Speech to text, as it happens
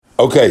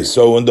Okay,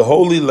 so in the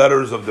Holy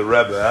Letters of the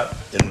Rebbe,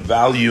 in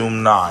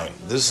volume 9,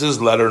 this is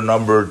letter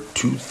number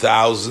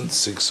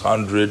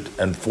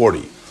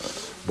 2640.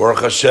 Baruch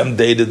Hashem,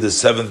 dated the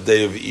 7th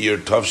day of Iyar,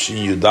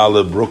 Tavshin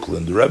Yudale,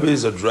 Brooklyn. The Rebbe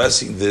is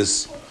addressing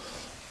this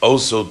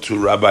also to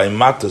Rabbi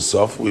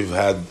Matasov. We've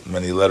had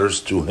many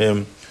letters to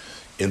him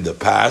in the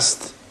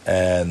past,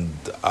 and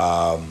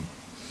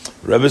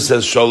Rebbe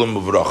says Shalom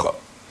Uvracha.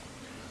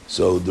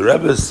 So the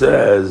Rebbe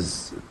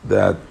says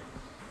that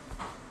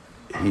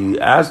he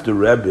asked the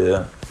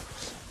Rebbe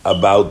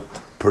about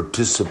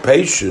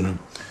participation.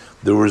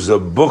 There was a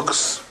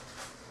books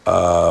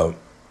called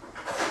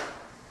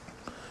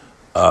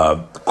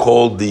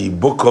the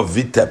Book of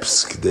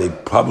Vitebsk. They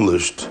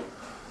published.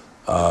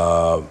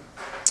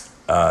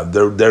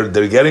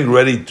 They're getting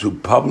ready to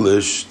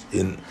publish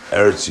in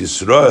Eretz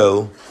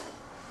Yisrael,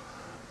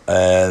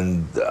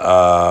 and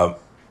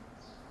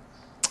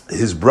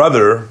his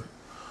brother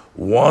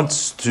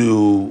wants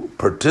to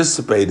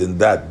participate in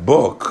that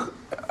book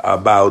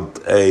about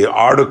a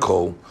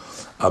article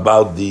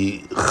about the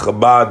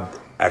Chabad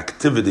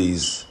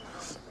activities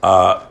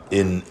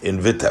in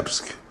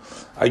Vitebsk.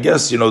 I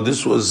guess,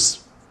 this was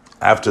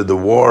after the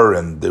war,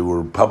 and they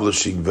were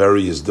publishing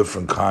various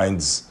different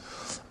kinds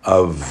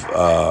of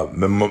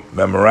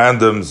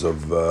memorandums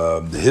of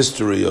the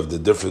history of the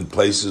different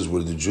places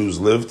where the Jews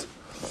lived,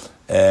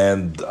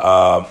 and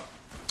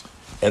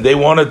they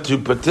wanted to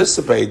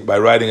participate by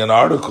writing an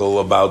article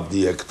about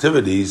the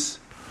activities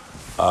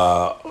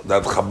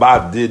that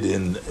Chabad did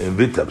in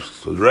Vitebsk.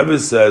 So the Rebbe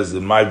says,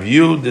 in my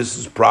view, this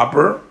is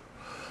proper,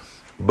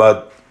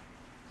 but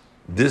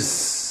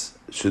this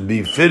should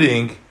be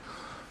fitting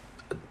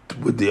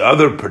with the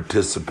other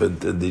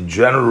participant in the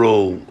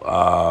general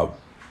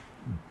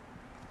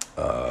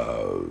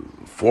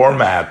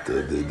format,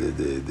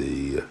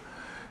 the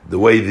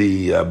way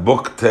the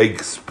book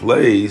takes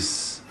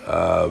place.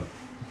 So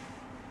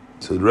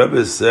the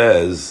Rebbe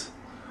says,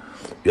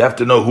 you have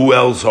to know who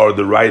else are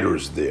the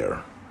writers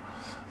there.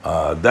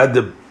 That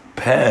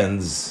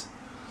depends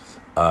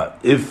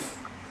if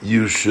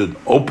you should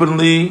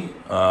openly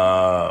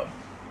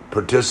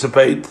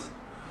participate.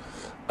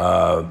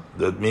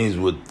 That means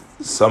with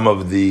some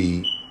of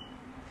the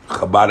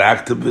Chabad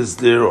activists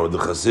there, or the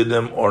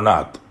Hasidim, or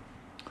not.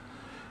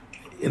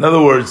 In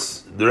other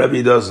words, the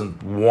Rebbe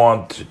doesn't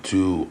want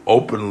to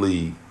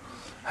openly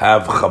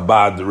have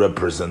Chabad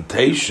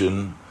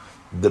representation,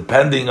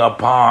 depending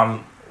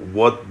upon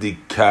what the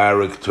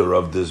character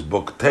of this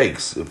book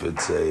takes. If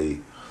it's a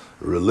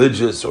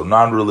religious or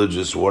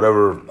non-religious,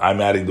 whatever, I'm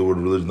adding the word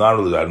religious,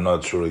 non-religious, I'm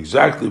not sure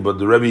exactly, but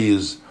the Rebbe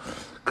is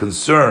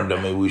concerned.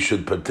 we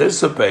should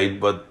participate,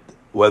 but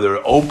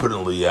whether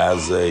openly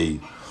as a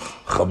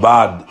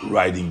Chabad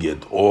writing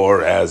it,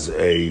 or as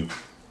an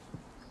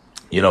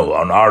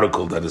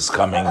article that is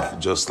coming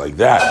just like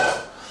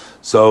that.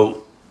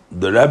 So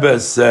the Rebbe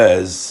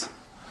says,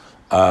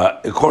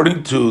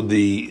 according to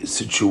the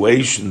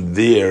situation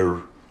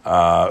there,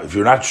 if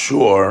you're not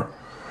sure,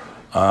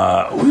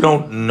 we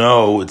don't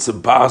know, it's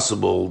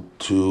impossible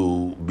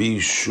to be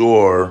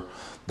sure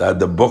that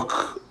the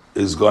book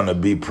is going to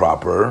be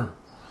proper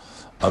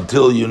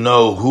until you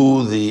know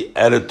who the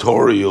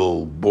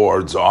editorial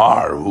boards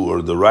are, who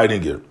are the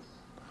writing it.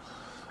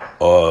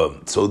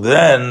 So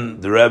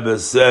then the Rebbe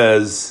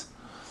says,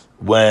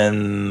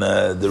 when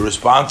the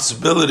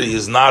responsibility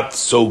is not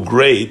so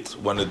great,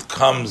 when it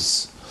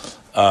comes,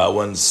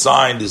 when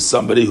signed is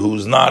somebody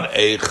who's not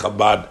a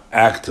Chabad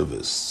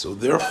activist. So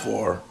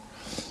therefore,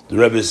 the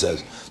Rebbe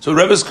says, so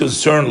the Rebbe's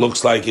concern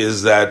looks like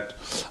is that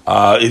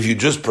if you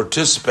just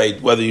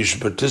participate, whether you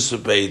should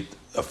participate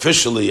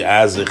officially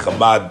as a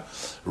Chabad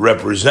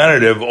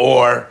representative,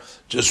 or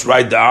just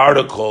write the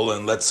article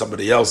and let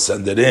somebody else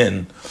send it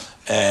in.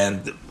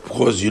 And of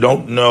course, you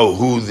don't know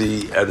who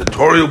the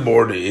editorial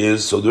board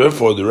is, so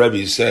therefore the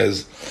Rebbe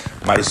says,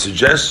 my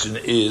suggestion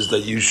is that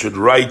you should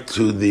write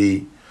to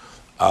the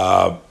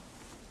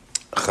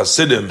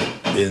Hasidim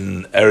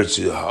in Eretz,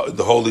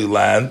 the Holy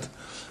Land.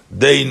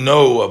 They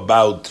know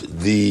about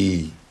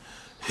the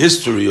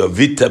history of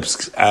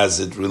Vitebsk as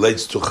it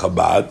relates to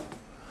Chabad,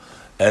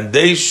 and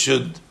they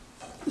should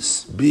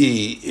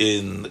be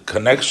in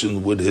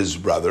connection with his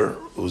brother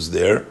who's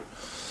there,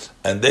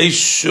 and they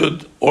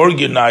should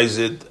organize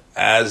it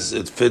as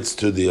it fits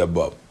to the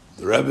above.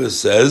 The Rebbe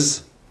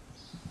says,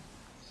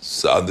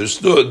 it's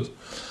understood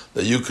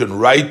that you can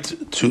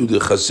write to the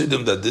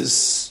Hasidim that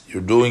this,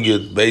 you're doing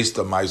it based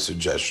on my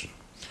suggestion.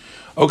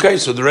 Okay,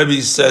 so the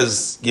Rebbe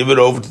says, give it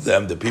over to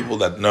them, the people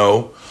that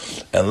know,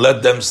 and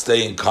let them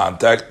stay in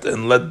contact,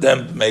 and let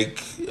them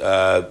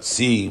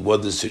see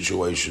what the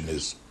situation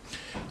is.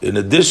 In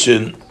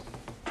addition,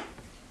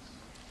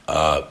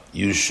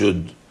 you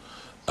should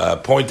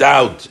point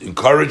out,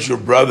 encourage your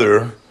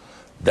brother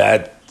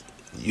that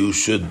you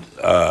should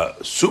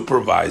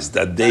supervise,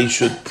 that they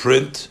should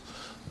print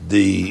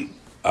the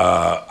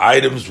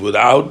items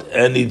without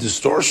any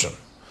distortion.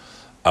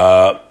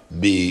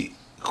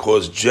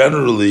 Because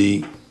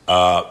generally,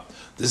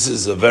 this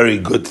is a very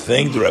good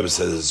thing. The Rebbe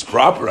says it's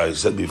proper. I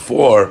said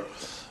before,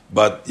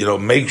 but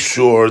make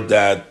sure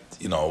that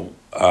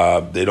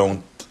they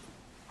don't,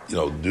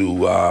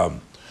 do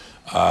wrong.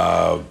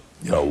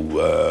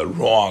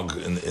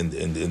 In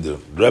the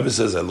Rebbe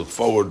says, I look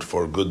forward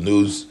for good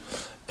news,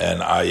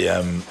 and I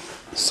am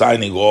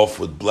signing off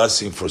with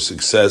blessing for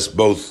success,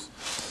 both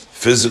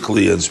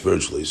physically and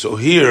spiritually. So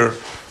here,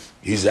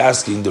 he's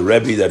asking the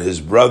Rebbe that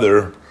his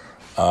brother,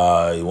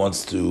 he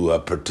wants to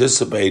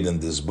participate in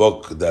this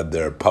book that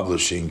they're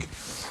publishing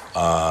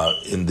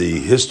in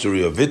the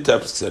history of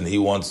Vitebsk, and he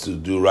wants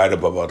to write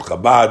up about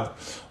Chabad,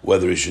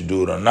 whether he should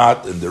do it or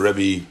not. And the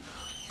Rebbe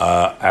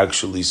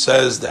actually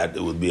says that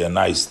it would be a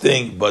nice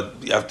thing, but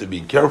you have to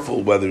be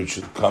careful whether it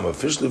should come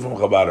officially from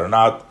Chabad or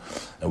not.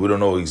 And we don't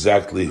know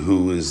exactly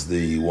who is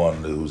the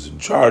one who's in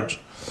charge.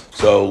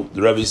 So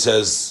the Rebbe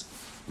says,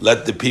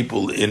 let the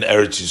people in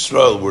Eretz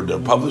Yisrael, where they're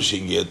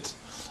publishing it,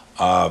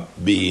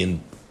 be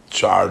in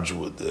charge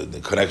with the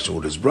connection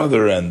with his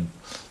brother. And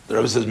the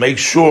Rebbe says, make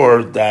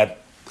sure that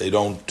they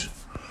don't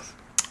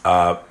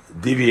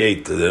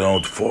deviate, they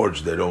don't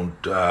forge, they don't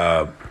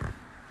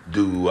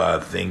do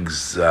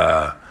things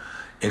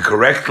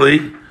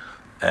incorrectly.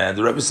 And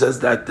the Rebbe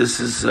says that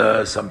this is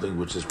something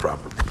which is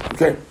proper.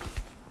 Okay.